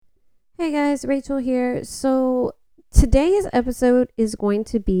Hey guys, Rachel here. So today's episode is going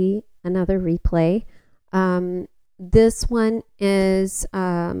to be another replay. This one is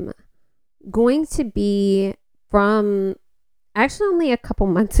going to be from actually only a couple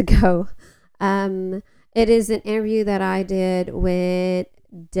months ago. It is an interview that I did with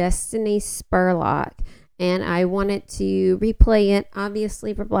Dystany Spurlock, and I wanted to replay it,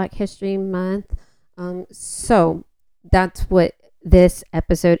 obviously, for Black History Month. So that's what this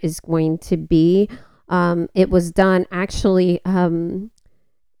episode is going to be. It was done actually the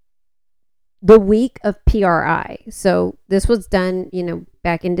week of PRI. So this was done,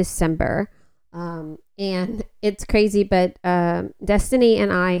 back in December. And it's crazy, but Dystany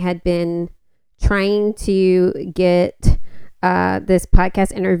and I had been trying to get this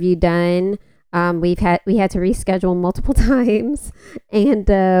podcast interview done. We had to reschedule multiple times,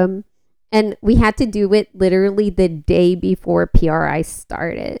 and we had to do it literally the day before PRI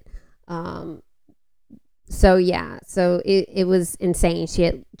started. So it was insane. She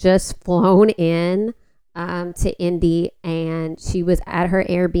had just flown in to Indy, and she was at her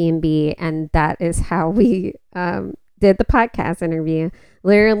Airbnb, and that is how we did the podcast interview.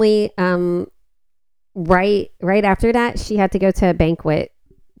 Literally, right after that, she had to go to a banquet.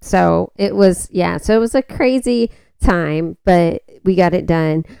 So it was a crazy time, but we got it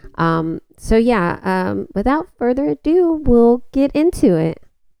done. Without further ado, we'll get into it.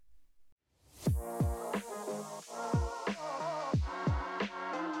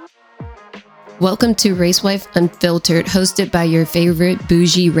 Welcome to Racewife Unfiltered, hosted by your favorite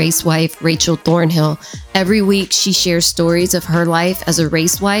bougie racewife, Rachel Thornhill. Every week, she shares stories of her life as a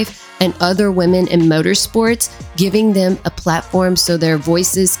racewife and other women in motorsports, giving them a platform so their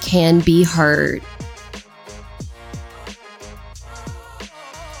voices can be heard.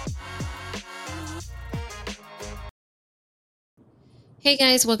 Hey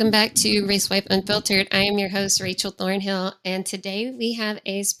guys, welcome back to Racewife Unfiltered. I am your host, Rachel Thornhill, and today we have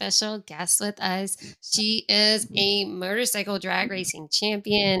a special guest with us. She is a motorcycle drag racing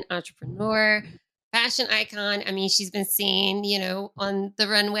champion, entrepreneur, fashion icon. I mean, she's been seen, on the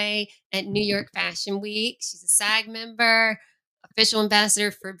runway at New York Fashion Week. She's a SAG member, official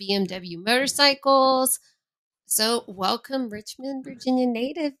ambassador for BMW motorcycles. So welcome, Richmond, Virginia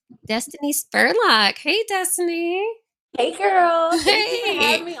native, Dystany Spurlock. Hey, Dystany. Hey girl, thank you for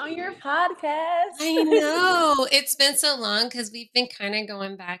having me on your podcast. I know. It's been so long because we've been kind of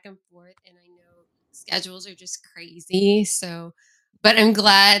going back and forth, and I know schedules are just crazy. But I'm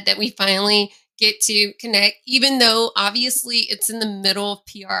glad that we finally get to connect, even though obviously it's in the middle of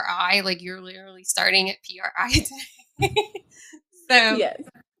PRI, like you're literally starting at PRI today.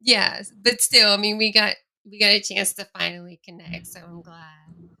 Yes, but still, I mean, we got a chance to finally connect, so I'm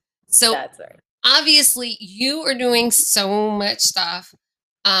glad. So that's right. Obviously, you are doing so much stuff.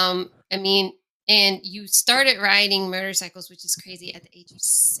 And you started riding motorcycles, which is crazy, at the age of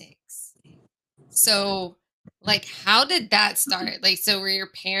 6. So, how did that start? Were your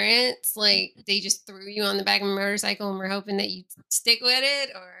parents, they just threw you on the back of a motorcycle and were hoping that you'd stick with it,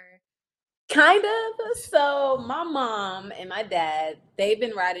 or? Kind of. So, my mom and my dad, they've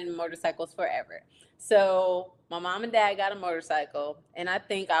been riding motorcycles forever. So, my mom and dad got a motorcycle, and I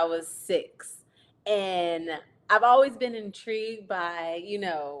think I was 6. And I've always been intrigued by,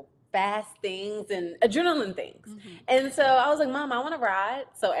 fast things and adrenaline things. Mm-hmm. And so I was like, Mom, I want to ride.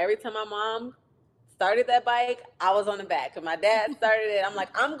 So every time my mom started that bike, I was on the back. And my dad started it. I'm like,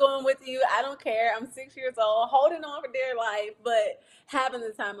 I'm going with you. I don't care. I'm 6 years old, holding on for dear life, but having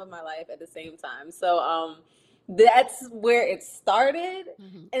the time of my life at the same time. So that's where it started.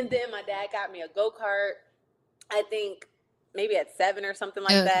 Mm-hmm. And then my dad got me a go-kart, I think maybe at 7 or something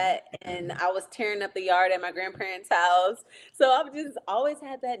like that. And I was tearing up the yard at my grandparents' house. So I've just always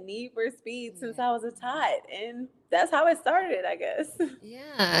had that need for speed since I was a tot. And that's how it started, I guess.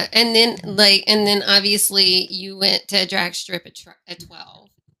 Yeah. And then obviously you went to a drag strip at 12.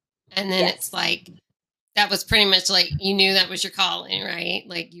 And then yes. It's that was pretty much you knew that was your calling, right?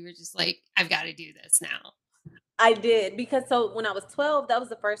 You were just I've got to do this now. I did, because when I was 12, that was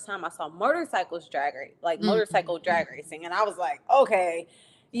the first time I saw motorcycles motorcycle drag racing. And I was like, okay,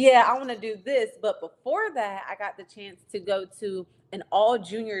 yeah, I want to do this. But before that, I got the chance to go to an all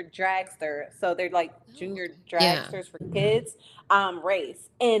junior dragster. So they're junior dragsters for kids race.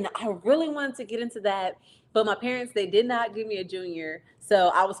 And I really wanted to get into that. But my parents, they did not give me a junior. So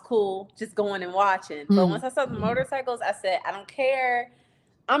I was cool just going and watching. But once I saw the motorcycles, I said, I don't care.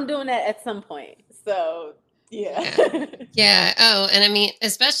 I'm doing that at some point. So yeah. Yeah. Oh, and I mean,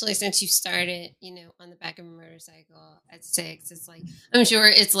 especially since you started, on the back of a motorcycle at 6, it's I'm sure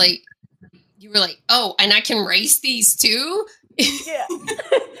it's you were oh, and I can race these too. Yeah.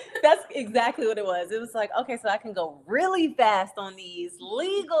 That's exactly what it was. It was like, okay, so I can go really fast on these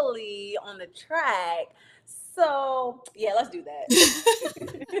legally on the track. So yeah, let's do that.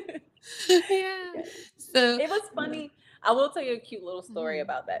 Yeah. Yeah. So, It was funny. I will tell you a cute little story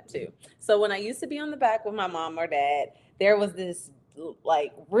about that too. So when I used to be on the back with my mom or dad, there was this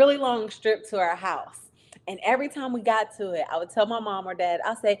like really long strip to our house. And every time we got to it, I would tell my mom or dad,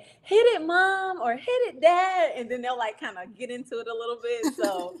 I'll say, hit it, mom, or hit it, dad. And then they'll like kind of get into it a little bit.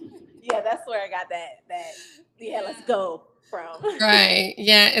 So yeah, that's where I got yeah, let's go from. right.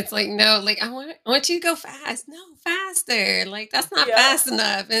 Yeah. It's like, no, like, I want you to go fast. No, faster. Like, that's not Yeah. fast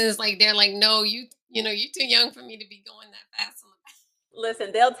enough. And it's like, they're like, no, you're too young for me to be going that fast on the back.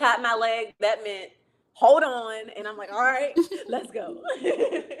 Listen, they'll tap my leg. That meant hold on. And I'm like, all right, let's go.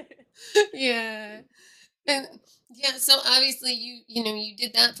 Yeah. And yeah, so obviously you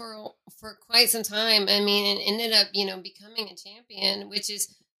did that for quite some time. I mean, and ended up, becoming a champion, which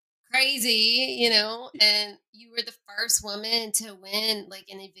is crazy, and you were the first woman to win like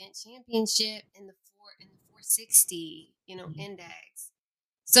an event championship in the 460, index.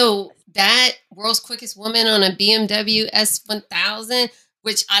 So that world's quickest woman on a BMW S1000,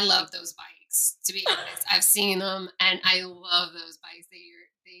 which I love those bikes, to be honest. I've seen them and I love those bikes.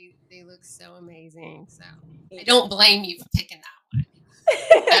 They look so amazing. So I don't blame you for picking that one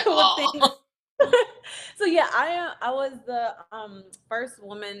at Well, all. so yeah, I was the first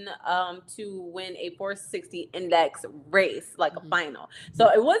woman to win a 460 index race, like a final. So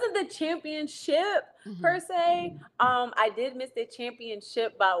it wasn't the championship per se. I did miss the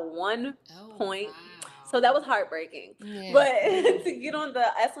championship by 1 point. Wow. So that was heartbreaking. Yeah. But to get on the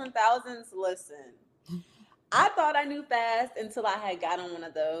S1000s, listen, I thought I knew fast until I had got on one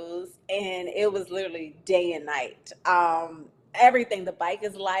of those, and it was literally day and night. Everything, the bike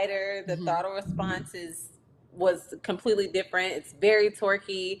is lighter, the throttle response was completely different. It's very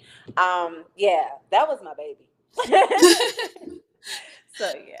torquey. Yeah, that was my baby.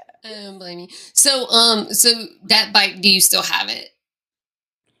 So yeah. I don't blame you. So that bike, do you still have it?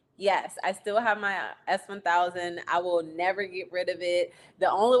 Yes, I still have my S1000. I will never get rid of it. The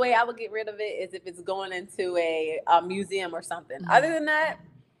only way I would get rid of it is if it's going into a museum or something. Other than that,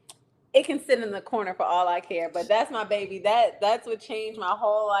 it can sit in the corner for all I care. But that's my baby. That's what changed my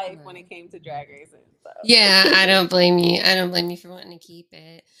whole life when it came to drag racing. So. Yeah, I don't blame you. I don't blame you for wanting to keep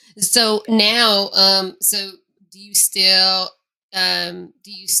it. So now, so do you still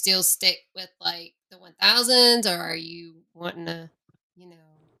stick with like the 1000s, or are you wanting to,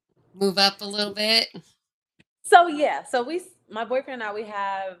 move up a little bit? So yeah, my boyfriend and I, we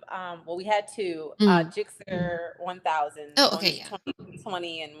have, well, we had two, Gixxer 1000s. Oh, One's okay, yeah.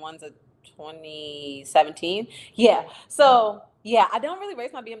 2020 and one's a 2017. Yeah. So yeah, I don't really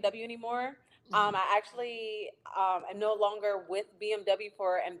race my BMW anymore. I actually am no longer with BMW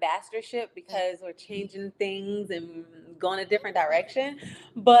for ambassadorship because we're changing things and going a different direction.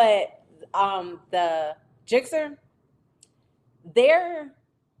 But the Gixxer, they're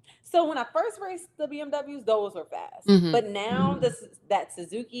so when I first raced the BMWs, those were fast. But now that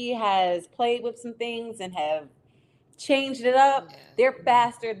Suzuki has played with some things and have changed it up, they're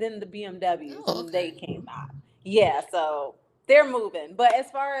faster than the BMWs when they came out. Yeah, so they're moving. But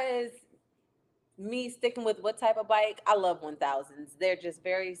as far as me sticking with what type of bike, I love 1000s. They're just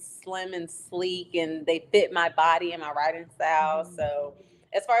very slim and sleek, and they fit my body and my riding style. So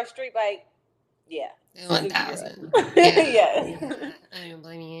as far as street bike, yeah. 1000. Yeah. I don't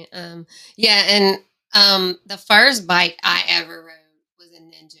blame you. Yeah, and the first bike I ever rode was a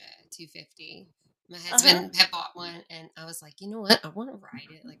Ninja 250. My husband had bought one, and I was like, you know what? I want to ride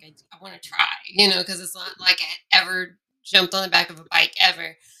it. Like, I want to try, because it's not like I had ever jumped on the back of a bike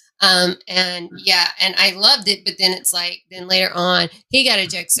ever. And yeah, and I loved it, but then it's like, then later on, he got a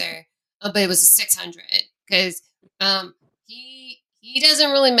Gixxer, but it was a 600 because he doesn't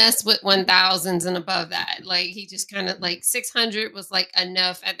really mess with 1000s and above that. Like he just kind of like 600 was like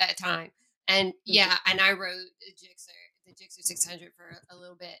enough at that time. And yeah, and I rode the Gixxer 600 for a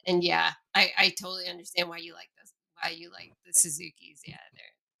little bit. And yeah, I totally understand why you like this, why you like the Suzukis. Yeah,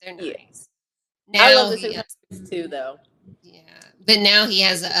 they're nice. Yeah. I love Now the 600s too, though. Yeah, but now he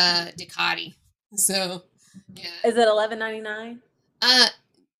has a Ducati. So yeah, is it $11.99?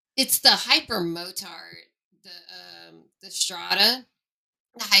 It's the Hyper Motard, the Strata.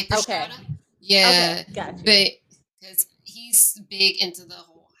 The Hyper Strata. Yeah. Okay, gotcha. But because he's big into the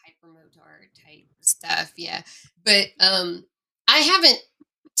whole hypermotor type stuff, yeah. But I haven't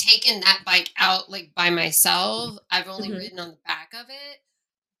taken that bike out like by myself. I've only ridden on the back of it,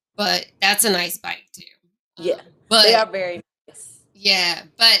 but that's a nice bike too. Yeah, but they are very nice. Yeah,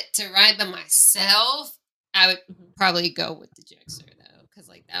 but to ride by myself, I would probably go with the Gixxer though, because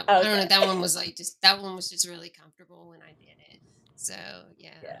like that, I don't know, Okay. that one was like that one was just really comfortable when I did it. So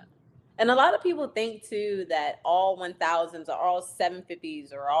yeah. And a lot of people think too that all 1000s or all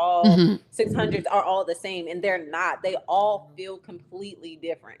 750s or all Mhm. 600s are all the same, and they're not. They all feel completely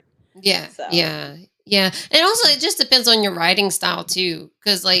different. Yeah, So yeah, yeah. And also, it just depends on your riding style too,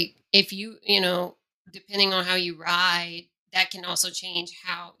 because like if you know, depending on how you ride, that can also change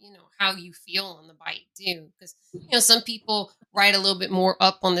how how you feel on the bike too. Because some people ride a little bit more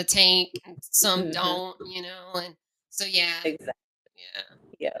up on the tank, and some mhm, don't. And so yeah, exactly. yeah.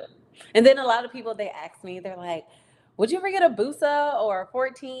 Yeah. And then a lot of people, they ask me, they're like, would you ever get a Busa or a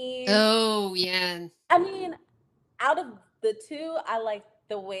 14? Oh yeah. I mean, out of the two, I like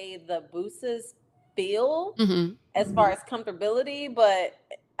the way the Busas feel Hmm. as far as comfortability, but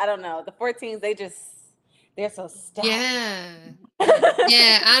I don't know. The 14s, they're so stout. Yeah.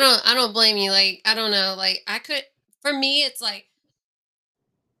 Yeah, I don't blame you. Like, I don't know. Like, I could for me it's like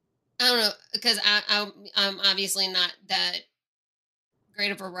I don't know because I'm obviously not that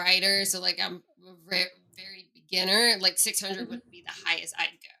great of a rider, so like I'm a very beginner. Like 600 would Mhm. be the highest I'd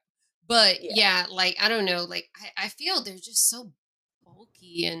go. But Yeah. yeah, like I don't know, like I feel they're just so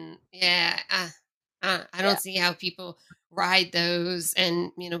bulky and yeah, I Yeah. don't see how people ride those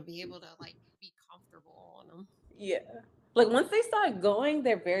and be able to like be comfortable on them. Yeah. Like once they start going,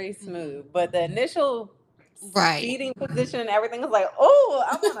 they're very Hmm. smooth. But the initial Right. seating position and everything is like, oh,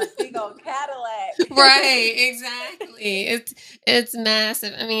 I'm on a big old Cadillac. Right, exactly. It's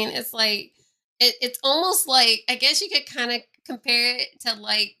massive. I mean, it's like it's almost like I guess you could kind of compare it to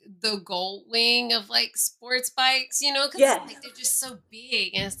like the gold wing of like sports bikes, because it's Yes. like they're just so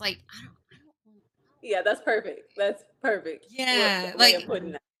big, and it's like Yeah, that's perfect. That's perfect. yeah, Way of like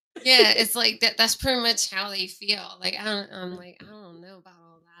putting it. yeah, it's like that's pretty much how they feel. Like I'm like I don't know about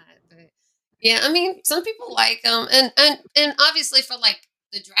all that, but yeah, I mean, some people like them, and obviously for like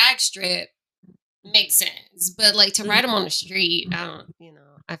the drag strip makes sense. But like to ride them on the street, I don't,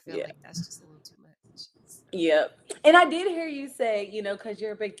 I feel Yeah. like that's just a little too much. So. Yep. And I did hear you say, because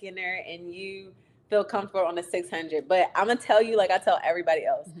you're a beginner and you feel comfortable on the 600. But I'm going to tell you, like I tell everybody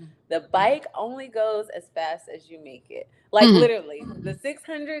else, Mhm. the bike only goes as fast as you make it. Like Mhm. literally, the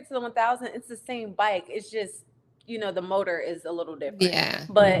 600 to the 1000, it's the same bike. It's just, the motor is a little different. Yeah.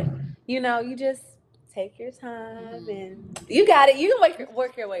 But, you just take your time Mhm. and you got it. You can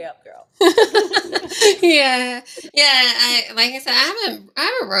work your way up, girl. Yeah, yeah. Like I said, I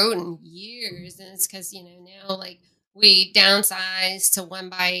haven't rode in years, and it's because now like we downsized to one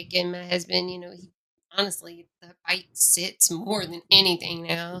bike, and my husband, he honestly the bike sits more than anything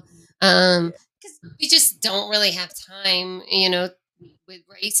now, Yeah. because we just don't really have time, with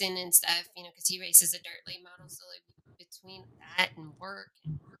racing and stuff, because he races a dirt late model, so like between that and work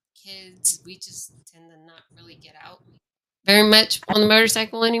and kids, we just tend to not really get out very much on the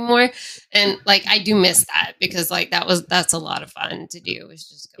motorcycle anymore. And like I do miss that because like that's a lot of fun to do is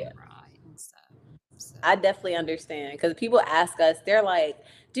just go Yeah. ride and stuff. So I definitely understand because people ask us, they're like,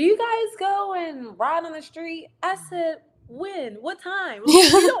 "Do you guys go and ride on the street?" I said, "When? What time?"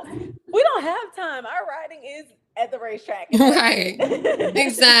 Like, yeah. we don't have time. Our riding is at the racetrack, and that's Right. it.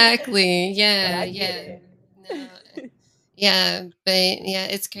 Exactly. But Yeah, I get yeah. it. No. Yeah, but yeah,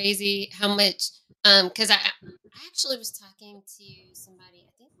 it's crazy how much cuz I actually was talking to somebody,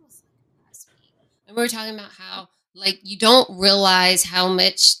 I think it was like last week. And we were talking about how like you don't realize how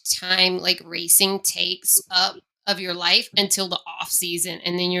much time like racing takes up of your life until the off season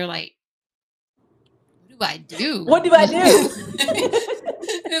and then you're like what do I do? What do I do?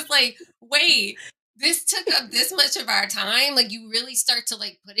 It's like, wait, this took up this much of our time. Like you really start to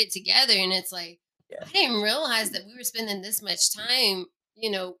like put it together and it's like, Yeah. I didn't realize that we were spending this much time,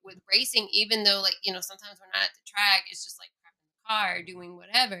 with racing, even though like, sometimes we're not at the track, it's just like prepping the car, doing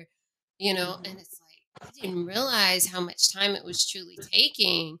whatever, and it's like I didn't realize how much time it was truly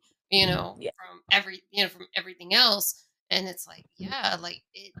taking, Yeah. from everything else. And it's like, yeah, like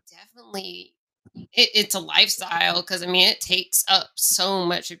it definitely it's a lifestyle because I mean it takes up so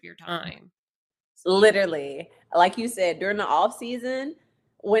much of your time. Literally, like you said, during the off season,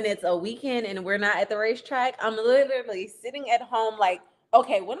 when it's a weekend and we're not at the racetrack, I'm literally sitting at home like,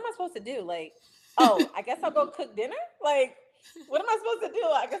 okay, what am I supposed to do? Like, oh, I guess I'll go cook dinner. Like, what am I supposed to do?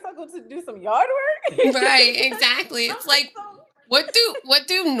 I guess I'll go to do some yard work. Right, exactly. I'm It's like so what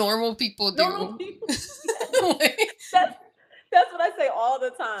do normal people normal do? people. Yes. Like, That's that's what I say all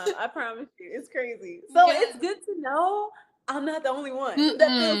the time. I promise you, it's crazy. So yeah. it's good to know I'm not the only one that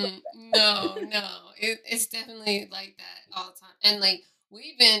feels like Mm-mm. No, no. It's definitely like that all the time. And like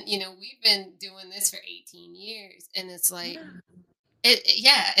we've been doing this for 18 years and it's like that.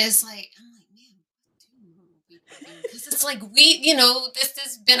 yeah, it's like I'm like, man, what do normal people I do, because it's like this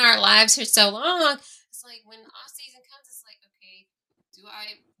has been our lives for so long. It's like when off season comes, it's like, okay, do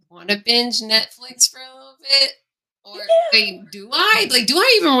I want to binge Netflix for a little bit, or wait, do I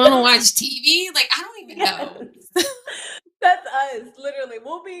even want to watch TV? Like, I don't even know. That's us, literally.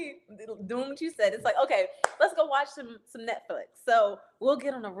 We'll be doing what you said. It's like, okay, let's go watch some Netflix. So we'll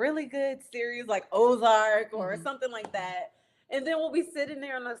get on a really good series like Ozark or something like that, and then we'll be sitting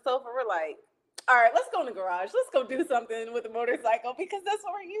there on the sofa. We're like, all right, let's go in the garage. Let's go do something with the motorcycle because that's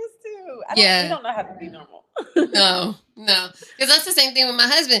what we're used to. We don't know how to be normal. No, because that's the same thing with my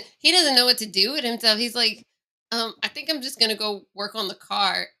husband. He doesn't know what to do with himself. He's like, I think I'm just gonna go work on the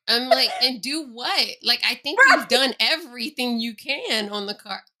car. I'm like, and do what? Like, I think you've done everything you can on the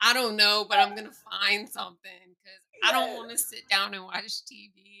car. I don't know, but I'm gonna find something because I don't want to sit down and watch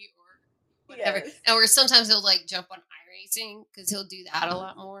TV or whatever. Or sometimes he'll like jump on iRacing because he'll do that a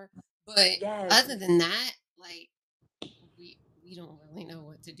lot more. But other than that, like, we don't really know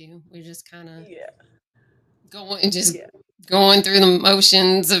what to do. We're just kind of going through the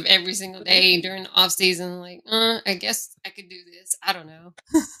motions of every single day during the off season. Like, I guess I could do this. I don't know.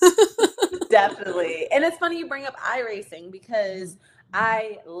 Definitely. And it's funny you bring up iRacing because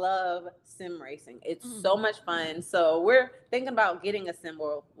I love sim racing. It's so much fun. So we're thinking about getting a sim.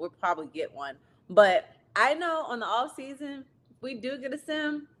 We'll probably get one. But I know on the off season, if we do get a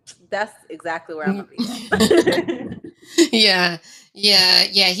sim, that's exactly where I'm gonna be at. Yeah.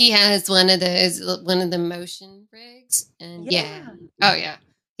 He has one of the motion rigs, and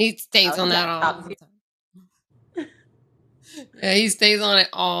he stays on that all the time. Yeah, he stays on it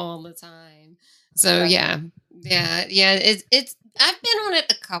all the time. So yeah. It's I've been on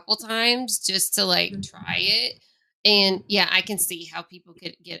it a couple times just to like try it, and I can see how people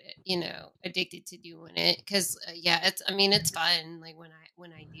could get addicted to doing it because it's fun like when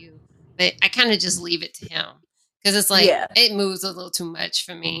I do, but I kind of just leave it to him. Because it's like it moves a little too much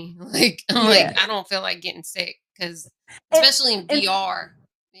for me. Like I'm like I don't feel like getting sick because especially in VR.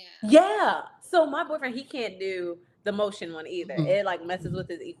 Yeah. So my boyfriend, he can't do the motion one either. It like messes with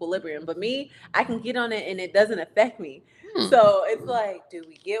his equilibrium. But me, I can get on it and it doesn't affect me. So it's like, do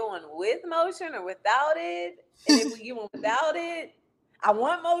we get one with motion or without it? And if we get one without it, I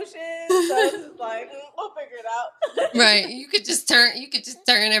want motion. So it's just like we'll figure it out. Right. You could just turn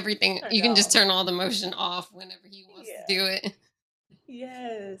everything. You can just turn all the motion off whenever he wants to do it.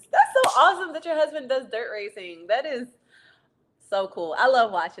 Yes. That's so awesome that your husband does dirt racing. That is so cool. I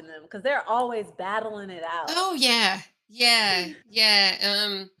love watching them because they're always battling it out. Oh yeah.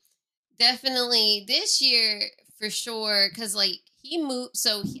 Definitely this year for sure. Because like he moved.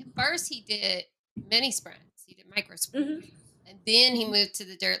 So first he did mini sprints. He did micro sprints. And then he moved to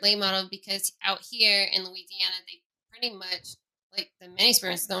the dirt late model because out here in Louisiana, they pretty much like the mini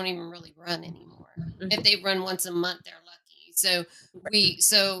sprints don't even really run anymore. If they run once a month, they're lucky.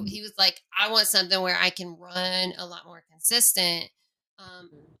 So he was like, I want something where I can run a lot more consistent.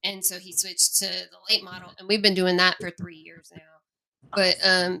 And so he switched to the late model, and we've been doing that for 3 years now. But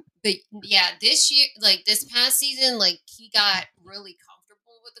yeah, this year, like this past season, like he got really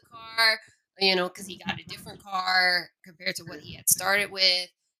comfortable with the car. Because he got a different car compared to what he had started with.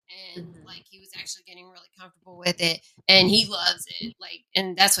 And like he was actually getting really comfortable with it, and he loves it. Like,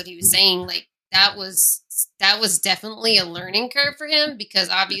 and that's what he was saying. Like that was definitely a learning curve for him because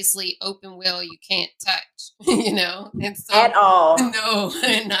obviously open wheel you can't touch, and so at all. No,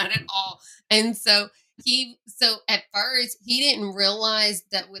 not at all. And so at first he didn't realize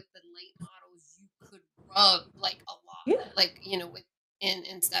that with the late models you could rub like a lot, like with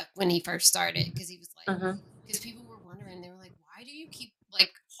and stuff when he first started because he was like because people were wondering, they were like, why do you keep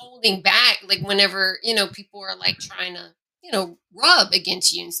like holding back like whenever people are like trying to rub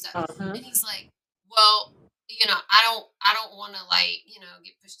against you and stuff, and he's like, well, I don't want to like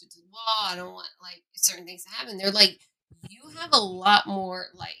get pushed into the wall. I don't want like certain things to happen. They're like, you have a lot more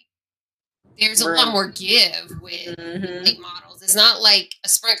like there's a lot more give with late models. It's not like a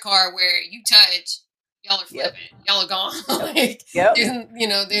sprint car where you touch, y'all are flipping, y'all are gone. Like, there's nothing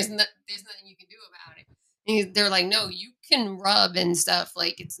you can do about it. And they're like, no, you can rub and stuff.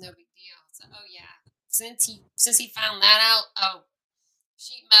 Like, it's no big deal. So, since he found that out,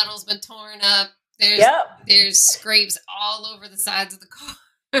 sheet metal's been torn up. There's scrapes all over the sides of the car.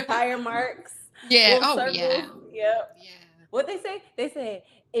 Tire marks. Yeah. Circles. Yep. Yeah. What they say? They say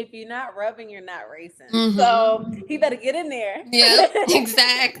if you're not rubbing, you're not racing. So he better get in there. Yeah,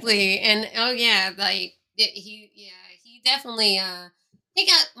 exactly. And like he definitely he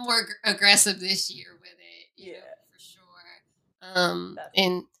got more aggressive this year with it. For sure.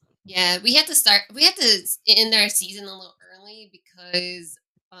 And we had to end our season a little early because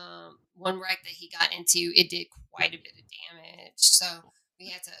one wreck that he got into, it did quite a bit of damage. So we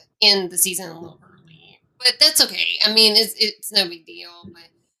had to end the season a little early, but that's okay. I mean, it's no big deal.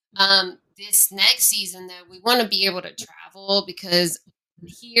 But this next season, though, we want to be able to travel because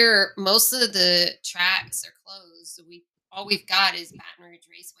here most of the tracks are closed. So all we've got is Baton Rouge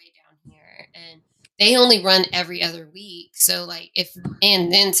Raceway down here, and they only run every other week. So like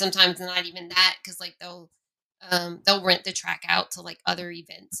and then sometimes not even that, because like they'll rent the track out to like other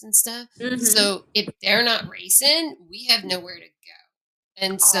events and stuff. Mm-hmm. So if they're not racing, we have nowhere to go.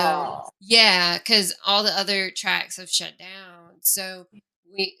 And so Aw. yeah, because all the other tracks have shut down. So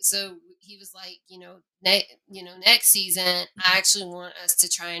he was like, next season I actually want us to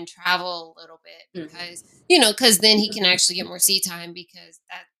try and travel a little bit because then he can actually get more seat time, because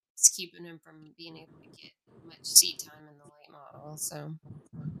that's keeping him from being able to get much seat time in the late model. So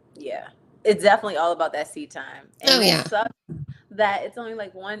yeah, it's definitely all about that seat time. And yeah. it sucks that it's only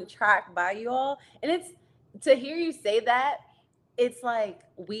like one track by you all. And it's to hear you say that, it's like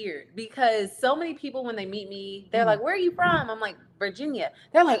weird because so many people, when they meet me, they're like, where are you from? I'm like, Virginia.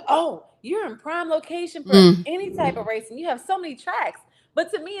 They're like, oh, you're in prime location for any type of racing. You have so many tracks.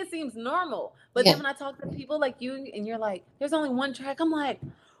 But to me, it seems normal. But then when I talk to people like you and you're like, there's only one track, I'm like,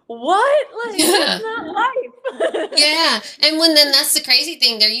 what? Like, that's not life. Yeah. And then that's the crazy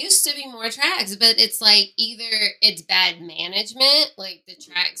thing. There used to be more tracks, but it's like either it's bad management, like the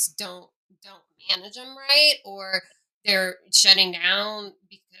tracks don't manage them right, or they're shutting down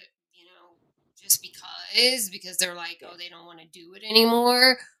because they're like, oh, they don't want to do it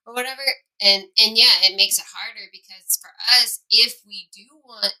anymore or whatever. And yeah, it makes it harder because for us, if we do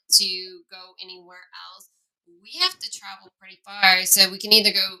want to go anywhere else, we have to travel pretty far. So we can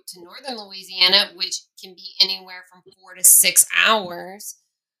either go to northern Louisiana, which can be anywhere from 4 to 6 hours.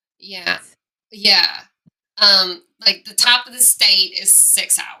 Yeah. Like the top of the state is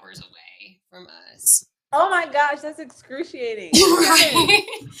 6 hours away from us. Oh my gosh, that's excruciating. Right.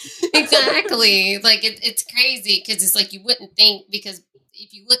 Exactly. Like it's crazy because it's like you wouldn't think, because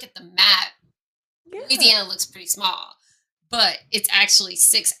if you look at the map, Louisiana looks pretty small, but it's actually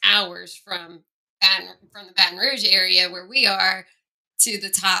 6 hours from the Baton Rouge area where we are to the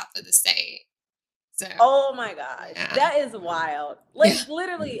top of the state. So, oh my gosh, that is wild. Like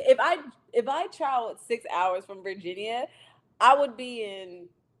literally, if I traveled 6 hours from Virginia, I would be in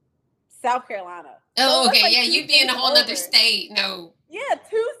South Carolina. Oh, so okay. like yeah, you'd be in a whole other state. No. Yeah,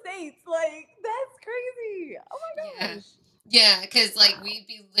 2 states. Like, that's crazy. Oh my gosh. Yeah, because like we'd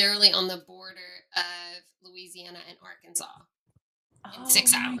be literally on the border of Louisiana and Arkansas in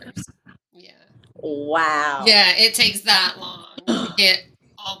 6 hours. Yeah. Wow. Yeah, it takes that long to get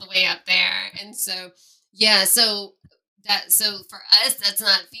all the way up there. And so, yeah, so for us, that's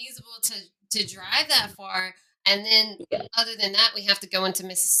not feasible to drive that far. And then other than that, we have to go into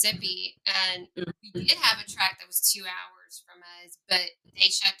Mississippi. And we did have a track that was 2 hours from us, but they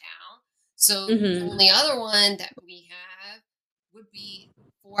shut down. So the only other one that we have would be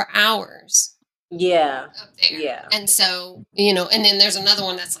 4 hours. Yeah. Up there. Yeah. And so, and then there's another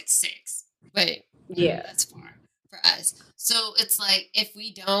one that's like 6. But that's far for us. So it's like, if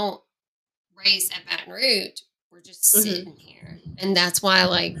we don't race at Baton Rouge, we're just sitting here. And that's why,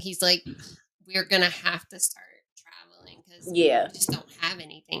 like, he's like, we're going to have to start traveling because we just don't have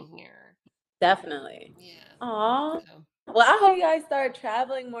anything here. Definitely. Yeah. Aw. So. Well, I hope you guys start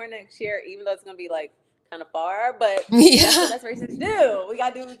traveling more next year, even though it's going to be like kind of far, but that's what us racers do. We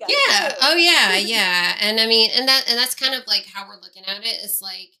got to do what we got to do. Oh, yeah. Yeah. And I mean, and that's kind of like how we're looking at it. It's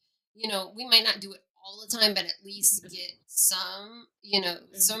like, we might not do it all the time, but at least get some,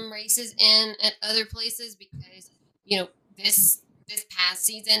 some races in at other places, because, this past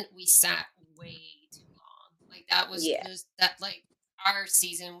season we sat way too long. Like that was just that, like our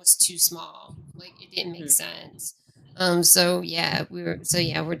season was too small. Like it didn't make sense. So yeah, we're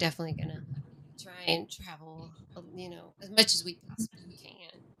definitely gonna try and travel, as much as we possibly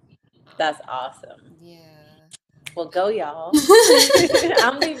can. That's awesome. Yeah. Well, go y'all.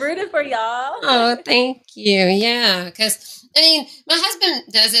 I'm be rooting for y'all. Oh, thank you. Yeah, because I mean, my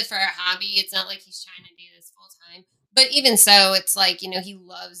husband does it for a hobby. It's not like he's trying to do this full time. But even so, it's like, he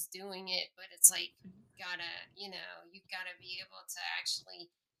loves doing it. But it's like, you've got to be able to actually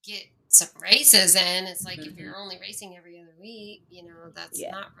get some races in. It's like if you're only racing every other week, that's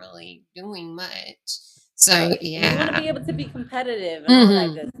not really doing much. So yeah, you want to be able to be competitive and all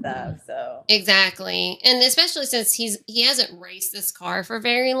that good stuff. So exactly, and especially since he hasn't raced this car for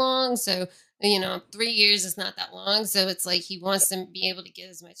very long, so 3 years is not that long. So it's like he wants to be able to get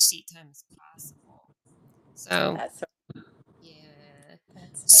as much seat time as possible. So yeah.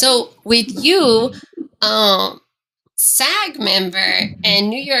 So with you, SAG member and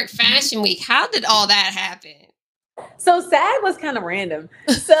New York Fashion Week. How did all that happen? So SAG was kind of random.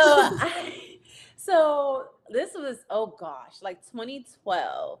 So this was, oh gosh, like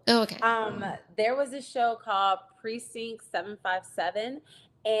 2012. Oh, okay. There was a show called Precinct 757,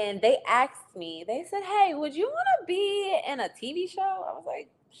 and they asked me. They said, "Hey, would you want to be in a TV show?" I was like,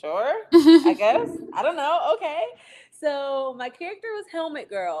 "Sure, I guess. I don't know. Okay." So my character was Helmet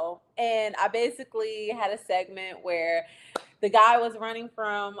Girl, and I basically had a segment where the guy was running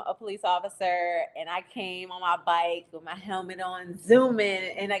from a police officer, and I came on my bike with my helmet on,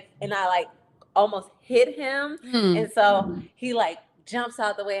 zooming, and I like almost hit him, and so he like jumps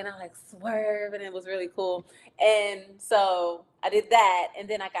out the way, and I like swerve, and it was really cool. And so I did that, and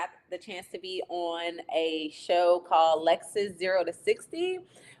then I got the chance to be on a show called Lexus 0 to 60,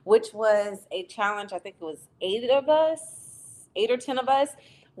 which was a challenge. I think it was 8 or 10 of us,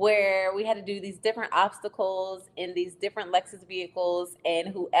 where we had to do these different obstacles in these different Lexus vehicles, and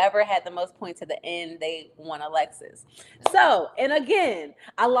whoever had the most points at the end, they won a Lexus. So, and again,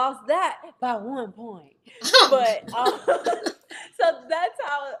 I lost that by 1 point. But so that's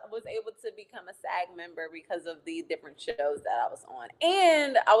how I was able to become a SAG member, because of the different shows that I was on.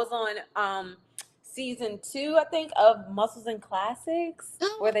 And I was on season 2, I think, of Muscles and Classics,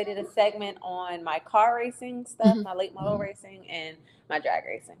 where they did a segment on my car racing stuff, my late model racing, and my drag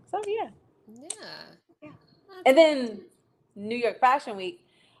racing. So yeah. And then New York Fashion Week.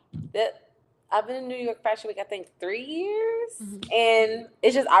 I've been in New York Fashion Week, I think, 3 years, and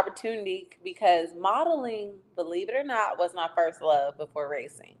it's just opportunity, because modeling, believe it or not, was my first love before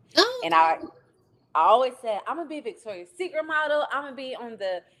racing. And I always said, I'm gonna be a Victoria's Secret model. I'm gonna be on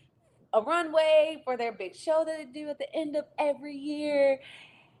a runway for their big show that they do at the end of every year.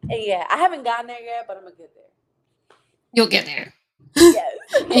 And yeah, I haven't gotten there yet, but I'm gonna get there. You'll get there. Yes.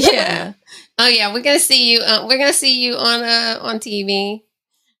 Yeah. Oh yeah, we're gonna see you. We're gonna see you on TV.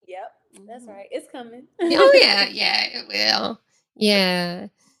 Yep, that's right. It's coming. Oh yeah, it will. Yeah.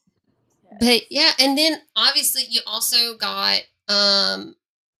 But yeah, and then obviously you also got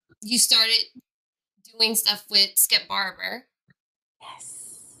you started doing stuff with Skip Barber. Yes.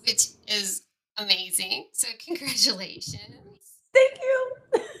 Which is amazing. So congratulations. Thank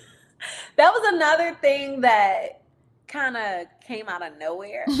you. That was another thing that kind of came out of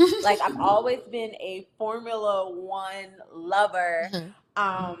nowhere. Like, I've always been a Formula One lover.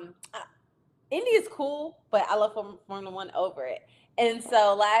 Indy is cool, but I love Formula One over it. And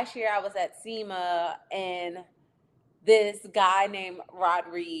so last year I was at SEMA, and this guy named Rod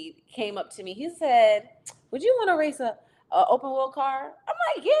Reed came up to me. He said, "Would you want to race a open wheel car?" I'm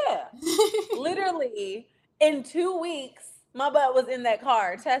like, "Yeah." Literally in 2 weeks, my butt was in that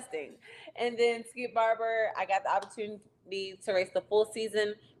car testing. And then Skip Barber, I got the opportunity to race the full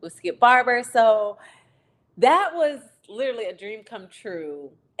season with Skip Barber. So that was literally a dream come true.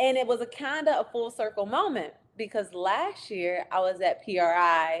 And it was a kind of a full circle moment, because last year I was at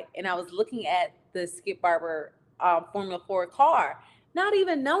PRI and I was looking at the Skip Barber Formula 4 car, not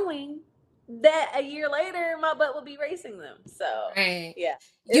even knowing that a year later my butt would be racing them. So right. Yeah,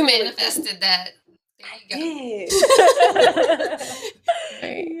 you manifested really that. There you go.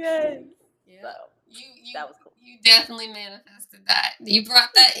 Right. Yes. Yeah. So that was cool. You definitely manifested that. You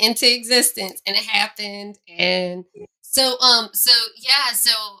brought that into existence, and it happened. And so so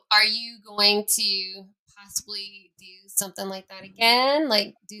are you going to possibly do something like that again?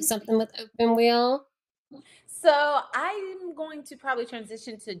 Like do something with open wheel? So I'm going to probably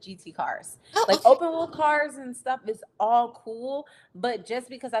transition to GT cars. Open wheel cars and stuff is all cool, but just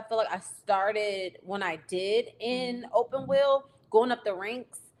because I feel like I started when I did in open wheel, going up the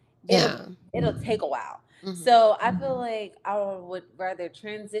ranks, it'll take a while. So I feel like I would rather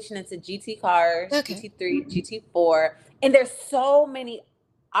transition into GT cars, GT3, GT4, and there's so many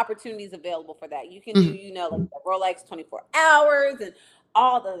opportunities available for that. You can do, like the Rolex 24 hours and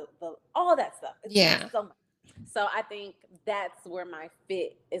all that stuff. It's so much. So I think that's where my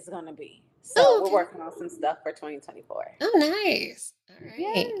fit is going to be. So we're working on some stuff for 2024. Oh, nice. All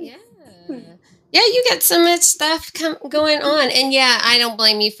right. Yes. Yeah, you got so much stuff going on. And yeah, I don't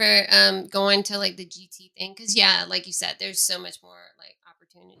blame you for going to like the GT thing. Because yeah, like you said, there's so much more like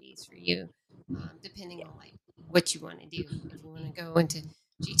opportunities for you depending on like what you want to do. If you want to go into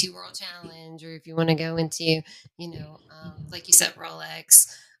GT World Challenge, or if you want to go into, like you said, Rolex.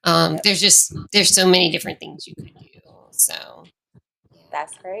 There's so many different things you could do. So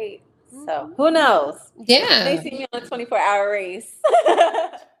that's great. So who knows? Yeah. They see me on a 24-hour race.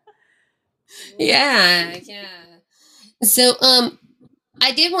 Yeah. So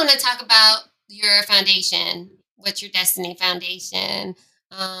I did want to talk about your foundation. What's your Dystany Foundation?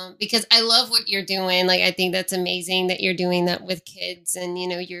 Because I love what you're doing. Like, I think that's amazing that you're doing that with kids, and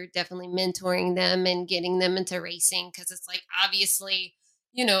you're definitely mentoring them and getting them into racing, because it's like, obviously,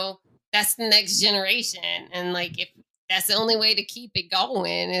 you know, that's the next generation, and like, if that's the only way to keep it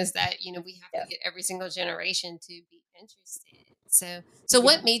going, is that we have to Yeah. get every single generation to be interested. So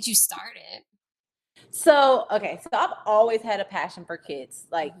what made you start it? So, okay, so I've always had a passion for kids,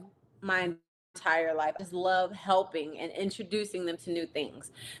 like Mhm. my entire life. I just love helping and introducing them to new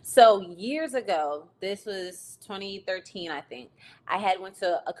things. So, years ago, this was 2013, I think. I had went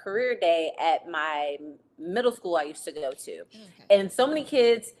to a career day at my middle school I used to go to. Okay. And so many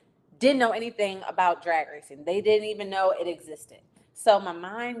kids didn't know anything about drag racing. They didn't even know it existed. So, my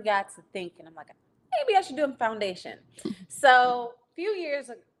mind got to thinking, I'm like, maybe I should do a foundation. So, a few years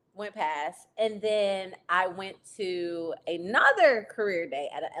went past, and then I went to another career day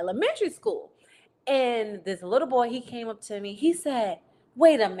at an elementary school, and this little boy, he came up to me, he said,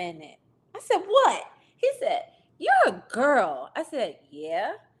 wait a minute. I said, what? He said, you're a girl. I said,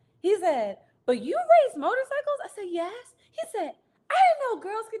 yeah. He said, but you race motorcycles? I said, yes. He said, I didn't know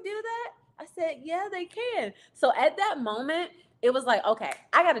girls could do that. I said, yeah, they can. So at that moment, it was like, okay,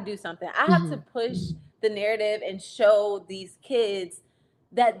 I got to do something. I have to Mhm. push the narrative and show these kids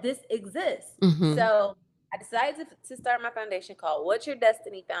that this exists. Mhm. So I decided to start my foundation called What's Your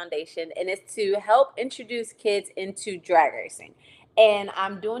Destiny Foundation, and it's to help introduce kids into drag racing. And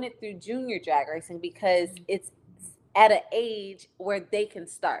I'm doing it through junior drag racing because it's at an age where they can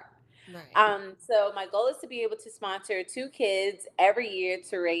start. Right. So my goal is to be able to sponsor 2 kids every year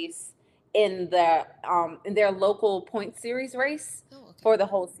to race in their local point series race Oh, okay. for the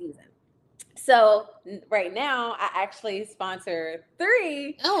whole season. So right now, I actually sponsor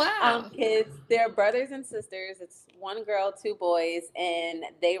 3 Oh, wow. kids. They're brothers and sisters. It's 1 girl, 2 boys, and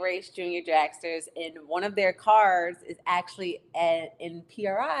they race junior dragsters. And one of their cars is actually in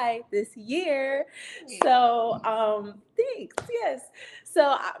PRI this year. So thanks. Yes.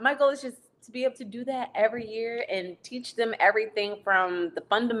 So my goal is just to be able to do that every year and teach them everything from the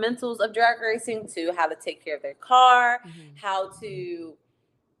fundamentals of drag racing to how to take care of their car, Mhm. how to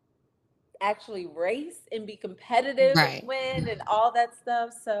actually race and be competitive and Right. win and all that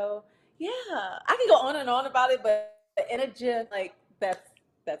stuff. So yeah, I can go on and on about it, but in a gym, like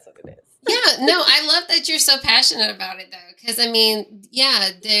that's what it is. Yeah, no, I love that you're so passionate about it, though, because I mean,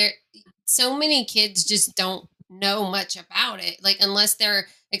 yeah, there so many kids just don't know much about it. Like, unless they're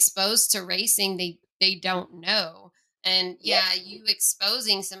exposed to racing, they don't know. And Yep. yeah, you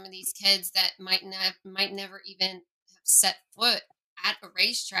exposing some of these kids that might never even have set foot at a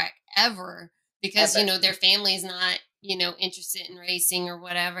racetrack ever, because Ever. their family is not interested in racing or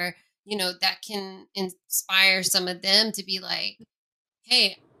whatever. That can inspire some of them to be like,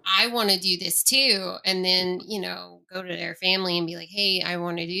 hey, I want to do this too. And then, go to their family and be like, hey, I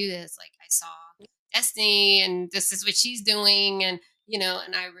want to do this. Like, I saw Destiny and this is what she's doing. And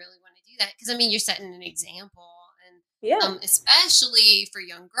I really want to do that. Cause I mean, you're setting an example. And Yeah. especially for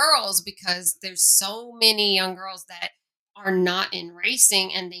young girls, because there's so many young girls that are not in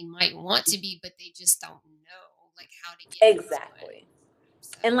racing and they might want to be, but they just don't know like how to get into it. Exactly.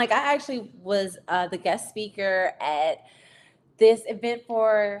 So, And like I actually was the guest speaker at this event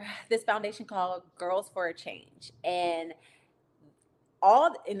for this foundation called Girls for a Change, and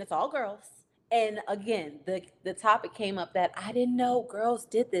it's all girls. And again, the topic came up that I didn't know girls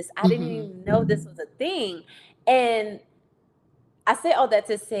did this. I didn't mhm. even know this was a thing. And I say all that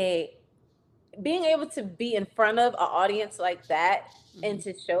to say, being able to be in front of an audience like that and Mhm.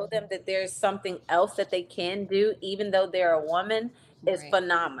 to show them that there's something else that they can do, even though they're a woman, is Right.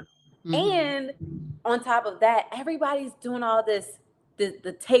 phenomenal. Mhm. And on top of that, everybody's doing all this,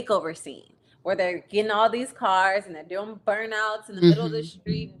 the takeover scene where they're getting all these cars and they're doing burnouts in the middle of the Mhm.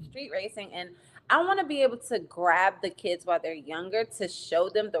 street and street racing. And I want to be able to grab the kids while they're younger to show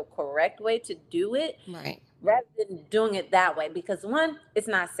them the correct way to do it Right. rather than doing it that way, because one, it's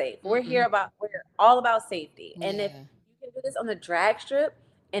not safe. Mm-mm. We're all about safety, and if Yeah. you can do this on the drag strip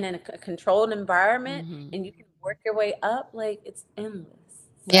and in a controlled environment Mhm. and you can work your way up, like it's endless.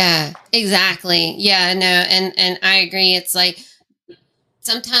 So Yeah, exactly. Yeah, no, and I agree. It's like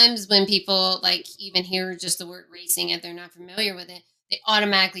sometimes when people like even hear just the word racing and they're not familiar with it, they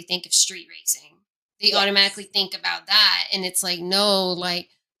automatically think of street racing. They automatically yes. think about that, and it's like, no, like,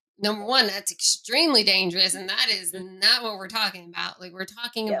 number one, that's extremely dangerous, and that is not what we're talking about. Like, we're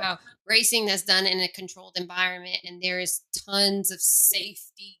talking Yep. about racing that's done in a controlled environment, and there is tons of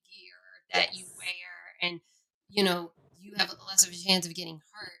safety gear that you Yes. wear, and you have less of a chance of getting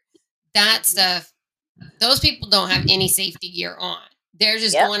hurt. That stuff, those people don't have any safety gear on. They're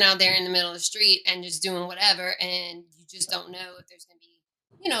just Yep. going out there in the middle of the street and just doing whatever, and you just don't know if there's going to be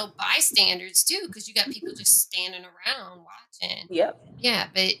bystanders too, because you got people just standing around watching. Yep. Yeah,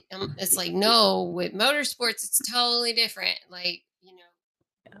 but it's like, no, with motorsports, it's totally different. Like,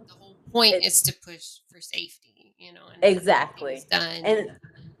 the whole point is to push for safety, and exactly done.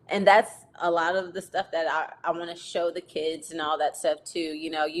 And that's a lot of the stuff that I want to show the kids and all that stuff too.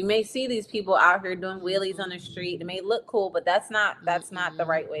 You may see these people out here doing wheelies on the street. It may look cool, but that's not the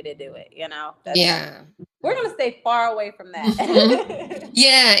right way to do it. Yeah. We're going to stay far away from that.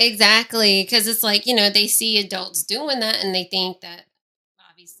 Yeah, exactly. Because it's like, they see adults doing that and they think that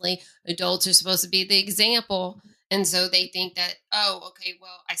obviously adults are supposed to be the example. And so they think that, oh, okay,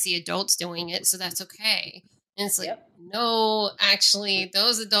 well, I see adults doing it, so that's okay. And it's like, no, actually,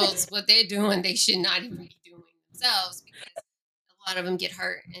 those adults, what they're doing, they should not even be doing themselves, because a lot of them get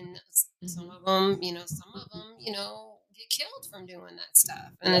hurt, and some of them, get killed from doing that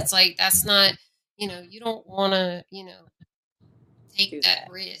stuff. And it's like, that's not, you don't want to, take that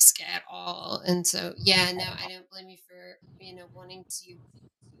risk at all. And so, yeah, no, I don't blame you for, wanting to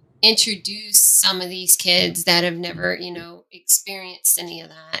introduce some of these kids that have never, experienced any of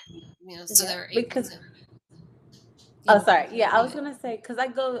that, so they're able to. Oh, sorry. Yeah, I was gonna say, because I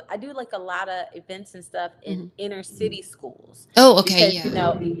do like a lot of events and stuff in inner city schools. Oh, okay,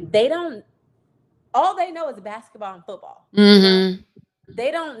 because, they don't. All they know is basketball and football.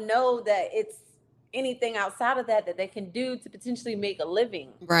 They don't know that it's anything outside of that they can do to potentially make a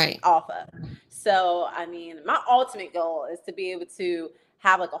living off of. So, I mean, my ultimate goal is to be able to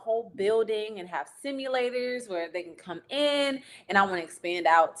have like a whole building and have simulators where they can come in, and I want to expand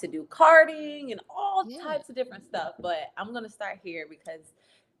out to do karting and all types of different stuff. But I'm going to start here because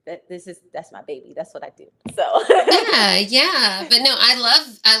that's my baby. That's what I do. So yeah. But no, I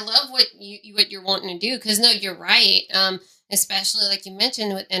love what you're wanting to do, because no, you're right. Especially like you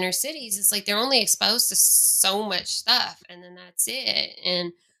mentioned with inner cities, it's like they're only exposed to so much stuff, and then that's it.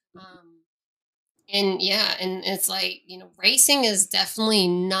 And yeah, and it's like, racing is definitely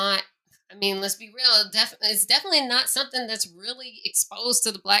not. I mean, let's be real. It's definitely not something that's really exposed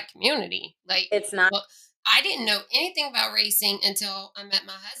to the Black community. Like, it's not. Well, I didn't know anything about racing until I met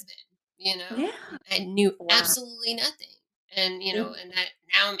my husband. I knew absolutely nothing. And and that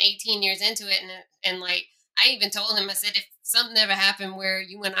now I'm 18 years into it, and like I even told him, I said, if something ever happened where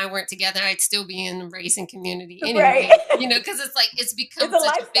you and I weren't together, I'd still be in the racing community anyway. Because it's like it's become it's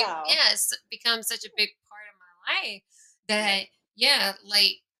such a big it's become such a big part of my life that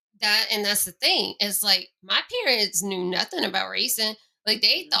like that. And that's the thing. It's like my parents knew nothing about racing. Like,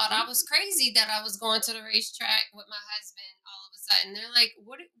 they thought I was crazy that I was going to the racetrack with my husband all of a sudden. They're like,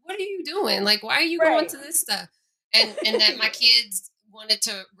 what are you doing? Like, why are you going to this stuff? And that my kids wanted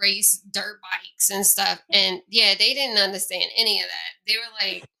to race dirt bikes and stuff. And yeah, they didn't understand any of that. They were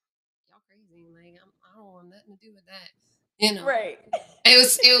like, y'all crazy. Like, I don't want nothing to do with that. Right.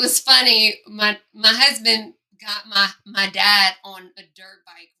 It was funny. My husband got my dad on a dirt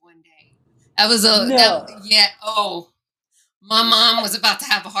bike one day. My mom was about to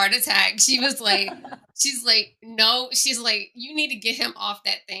have a heart attack. She's like, no, she's like, you need to get him off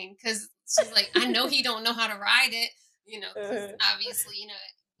that thing, because she's like, I know he don't know how to ride it, because obviously, it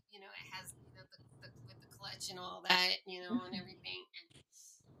has with the clutch and all that, and everything.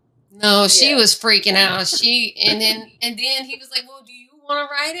 No, she was freaking out. And then he was like, well, do you want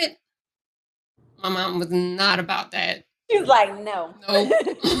to ride it? My mom was not about that. She was like, no.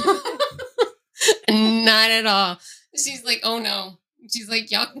 Not at all. She's like, oh no. She's like,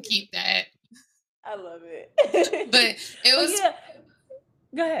 y'all can keep that. I love it. But it was.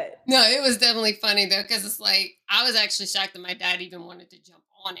 Go ahead. No, it was definitely funny though, because it's like I was actually shocked that my dad even wanted to jump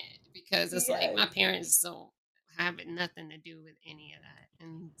on it, because it's like my parents don't have nothing to do with any of that.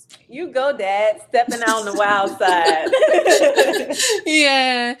 And like, you go, Dad, stepping out on the wild side.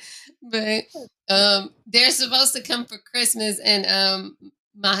 Yeah, but they're supposed to come for Christmas, and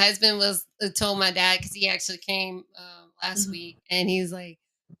my husband was told my dad, because he actually came last week, and he's like,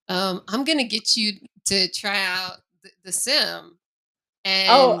 I'm gonna get you to try out the sim.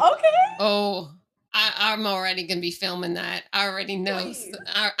 And I'm already gonna be filming that. I already know. So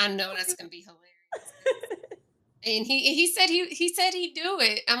I know that's gonna be hilarious. And he said he'd do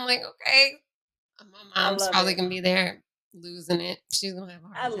it. I'm like, okay. My mom's probably gonna be there losing it. She's gonna have a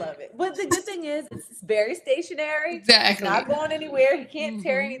heart attack. I love it. But the good thing is, it's very stationary. Exactly. It's not going anywhere. He can't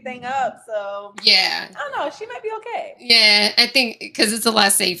tear anything up. So yeah, I don't know. She might be okay. Yeah, I think because it's a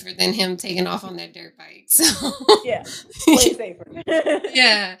lot safer than him taking off on that dirt bike. So yeah, way safer.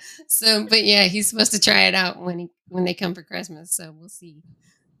 Yeah. So, but yeah, he's supposed to try it out when they come for Christmas. So we'll see.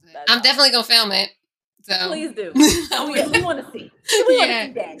 I'm definitely gonna film it. So please do. We want to see. We want to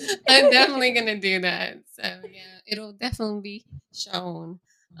see Daddy. I'm definitely gonna do that. So yeah, it'll definitely be shown.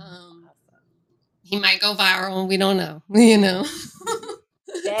 He might go viral. We don't know. You know.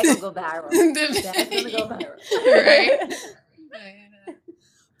 Dad gonna go viral. Dad's gonna go viral. Right.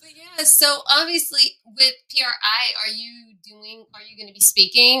 But yeah, so obviously with PRI, are you going to be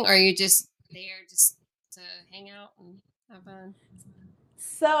speaking, or are you just there just to hang out and have fun?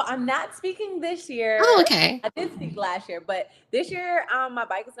 So I'm not speaking this year. Oh, okay. I did speak last year, but this year my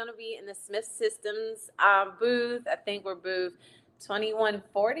bike is gonna be in the Smith Systems booth. I think we're booth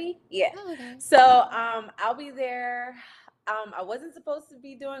 2140. Yeah. Oh, okay. So I'll be there. I wasn't supposed to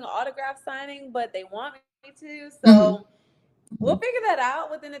be doing an autograph signing, but they want me to. So we'll figure that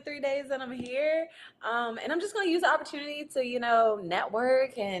out within the 3 days that I'm here. And I'm just going to use the opportunity to,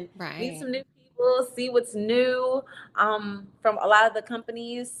 network and meet some new people, see what's new from a lot of the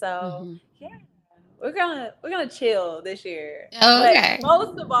companies. So yeah, we're gonna chill this year. Oh, okay. But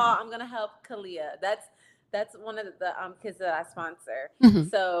most of all, I'm gonna help Kalia. That's one of the kids that I sponsor.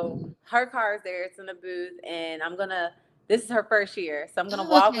 So her car is there. It's in the booth, and this is her first year, so I'm gonna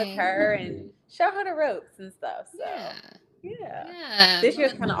walk with her and show her the ropes and stuff. So yeah. This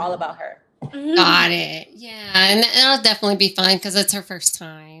year's kind of all about her. Got it. Yeah, and it'll definitely be fun because it's her first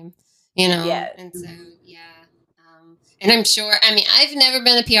time, Yes. And so and I'm sure. I mean, I've never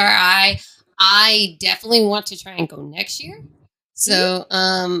been a PRI. I definitely want to try and go next year. So,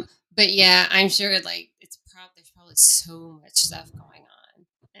 but yeah, I'm sure there's probably so much stuff going on,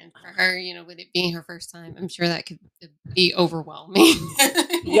 and for her, with it being her first time, I'm sure that could be overwhelming.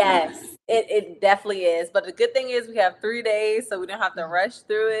 Yes, it definitely is. But the good thing is we have 3 days, so we don't have to rush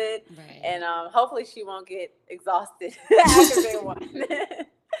through it. Right. And hopefully she won't get exhausted after day one.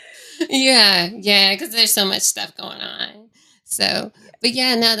 Yeah, because there's so much stuff going on. So, but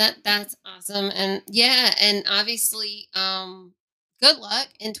yeah, no, that's awesome, and yeah, and obviously, good luck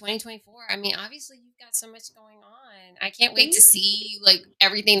in 2024. I mean, obviously, you've got so much going on. I can't wait to see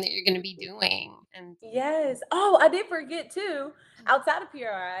everything that you're going to be doing. And yes. Oh, I did forget too. Outside of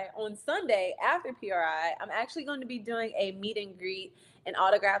PRI, on Sunday after PRI, I'm actually going to be doing a meet and greet and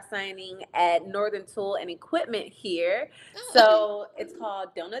autograph signing at Northern Tool and Equipment here. So it's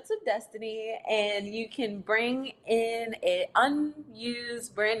called Donuts of Dystany, and you can bring in an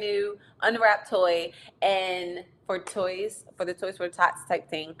unused, brand new, unwrapped toy, and for the Toys for Tots type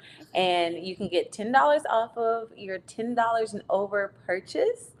thing, and you can get $10 off of your $10 and over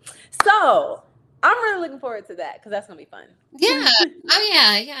purchase. So I'm really looking forward to that because that's gonna be fun. Yeah. Oh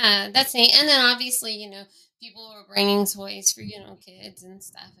yeah. That's neat. And then obviously, people are bringing toys for kids and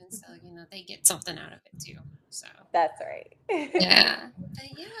stuff, and so they get something out of it too. So that's right. Yeah.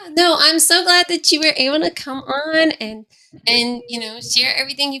 But yeah. No, I'm so glad that you were able to come on and share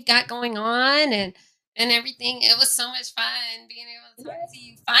everything you've got going on and everything. It was so much fun being able to talk to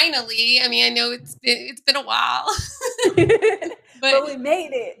you finally. I mean, I know it's been a while. But we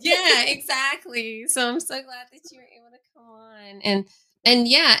made it. Yeah, exactly. So I'm so glad that you were able to come on, and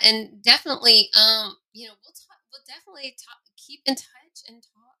yeah, and definitely, we'll definitely keep in touch and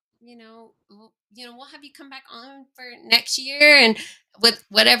talk. We'll have you come back on for next year, and with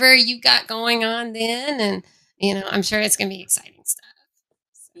whatever you got going on then, and I'm sure it's gonna be exciting stuff.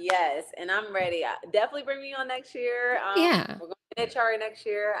 So. Yes, and I'm ready. Definitely bring me on next year. Yeah, we're going to HRA next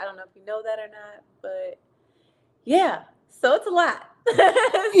year. I don't know if you know that or not, but yeah. So it's a lot. So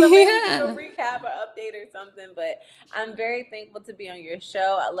maybe do a recap or update or something. But I'm very thankful to be on your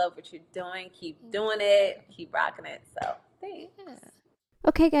show. I love what you're doing. Keep doing it. Keep rocking it. So thanks. Yeah.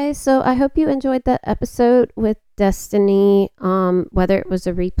 Okay, guys. So I hope you enjoyed that episode with Dystany. Whether it was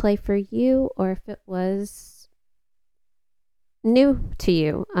a replay for you or if it was new to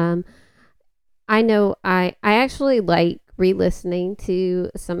you. I know I actually like re-listening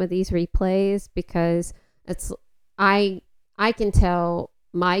to some of these replays because I can tell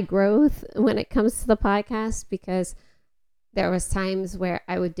my growth when it comes to the podcast because there was times where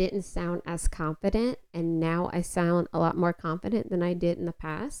I didn't sound as confident, and now I sound a lot more confident than I did in the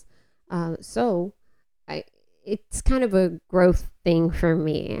past. So it's kind of a growth thing for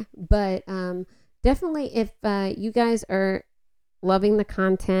me. But definitely, if you guys are loving the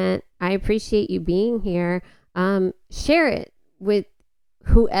content, I appreciate you being here. Share it with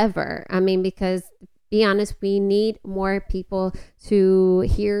whoever. I mean, because be honest, we need more people to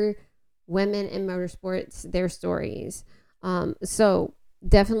hear women in motorsports, their stories. So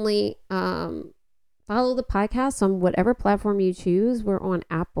definitely follow the podcast on whatever platform you choose. We're on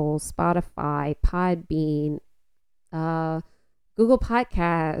Apple, Spotify, Podbean, Google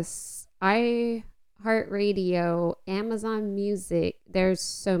Podcasts, iHeartRadio, Amazon Music. There's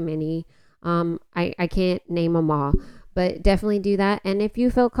so many. I can't name them all, but definitely do that. And if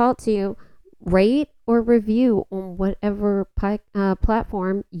you feel called to, rate or review on whatever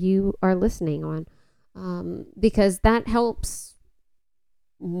platform you are listening on, because that helps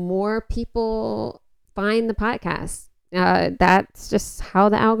more people find the podcast. That's just how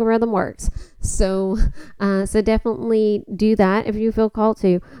the algorithm works. So, so definitely do that if you feel called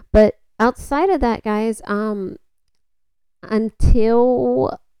to. But outside of that, guys,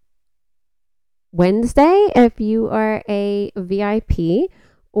 until Wednesday, if you are a VIP,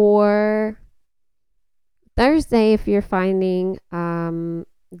 or Thursday, if you're finding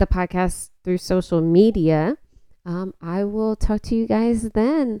the podcast through social media, I will talk to you guys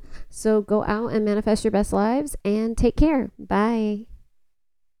then. So go out and manifest your best lives and take care. Bye.